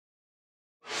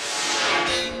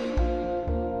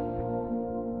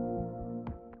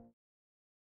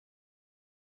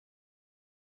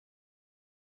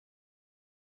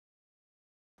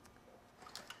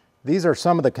These are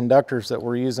some of the conductors that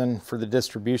we're using for the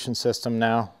distribution system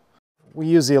now. We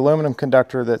use the aluminum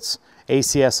conductor that's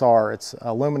ACSR. It's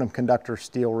aluminum conductor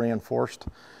steel reinforced.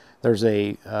 There's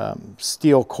a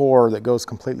steel core that goes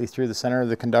completely through the center of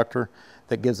the conductor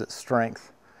that gives it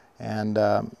strength. And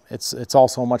it's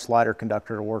also a much lighter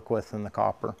conductor to work with than the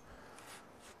copper.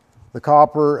 The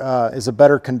copper is a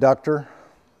better conductor,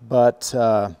 but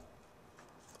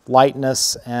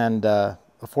lightness and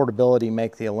affordability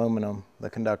make the aluminum the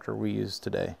conductor we use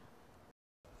today.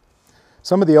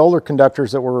 Some of the older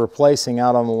conductors that we're replacing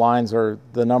out on the lines are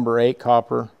the number 8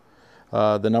 copper,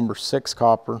 the number 6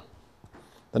 copper,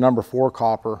 the number 4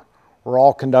 copper. Were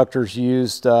all conductors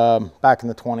used back in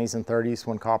the 20s and 30s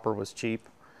when copper was cheap.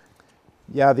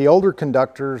 Yeah, the older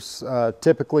conductors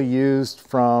typically used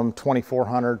from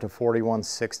 2400 to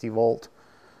 4160 volt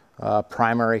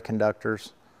primary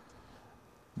conductors.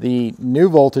 The new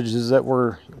voltages that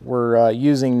we're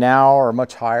using now are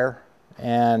much higher,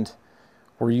 and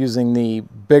we're using the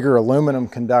bigger aluminum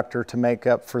conductor to make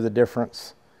up for the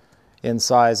difference in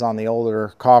size on the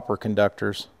older copper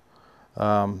conductors.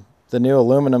 The new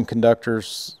aluminum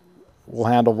conductors will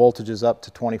handle voltages up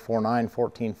to 24.9,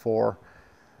 14.4,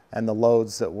 and the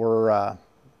loads that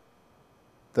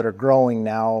that are growing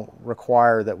now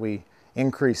require that we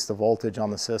increase the voltage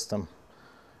on the system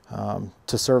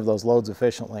to serve those loads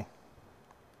efficiently.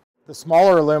 The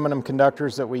smaller aluminum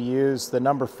conductors that we use, the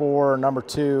number 4, number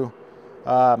 2,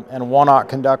 and 1/0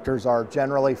 conductors, are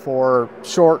generally for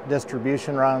short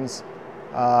distribution runs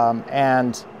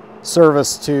and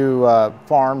service to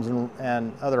farms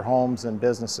and other homes and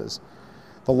businesses.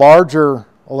 The larger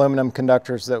aluminum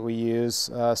conductors that we use,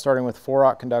 starting with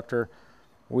 4/0 conductor,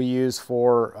 we use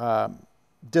for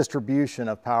distribution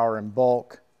of power in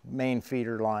bulk, main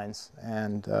feeder lines,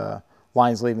 and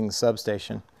lines leaving the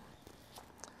substation.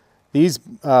 These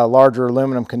larger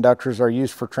aluminum conductors are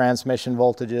used for transmission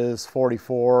voltages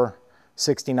 44,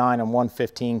 69, and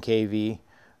 115 kV,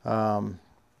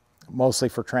 mostly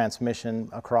for transmission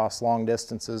across long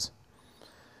distances.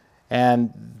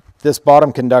 And this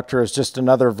bottom conductor is just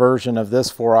another version of this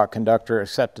 4/0 conductor,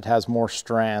 except it has more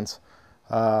strands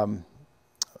and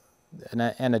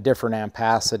a different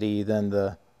ampacity than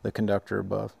the conductor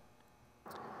above.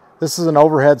 This is an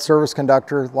overhead service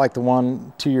conductor like the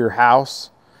one to your house.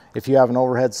 If you have an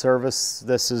overhead service,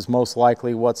 this is most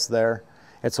likely what's there.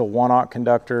 It's a 1/0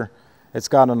 conductor. It's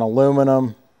got an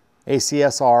aluminum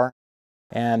ACSR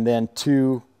and then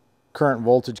 2 current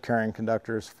voltage carrying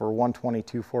conductors for 120,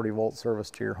 240 volt service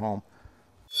to your home.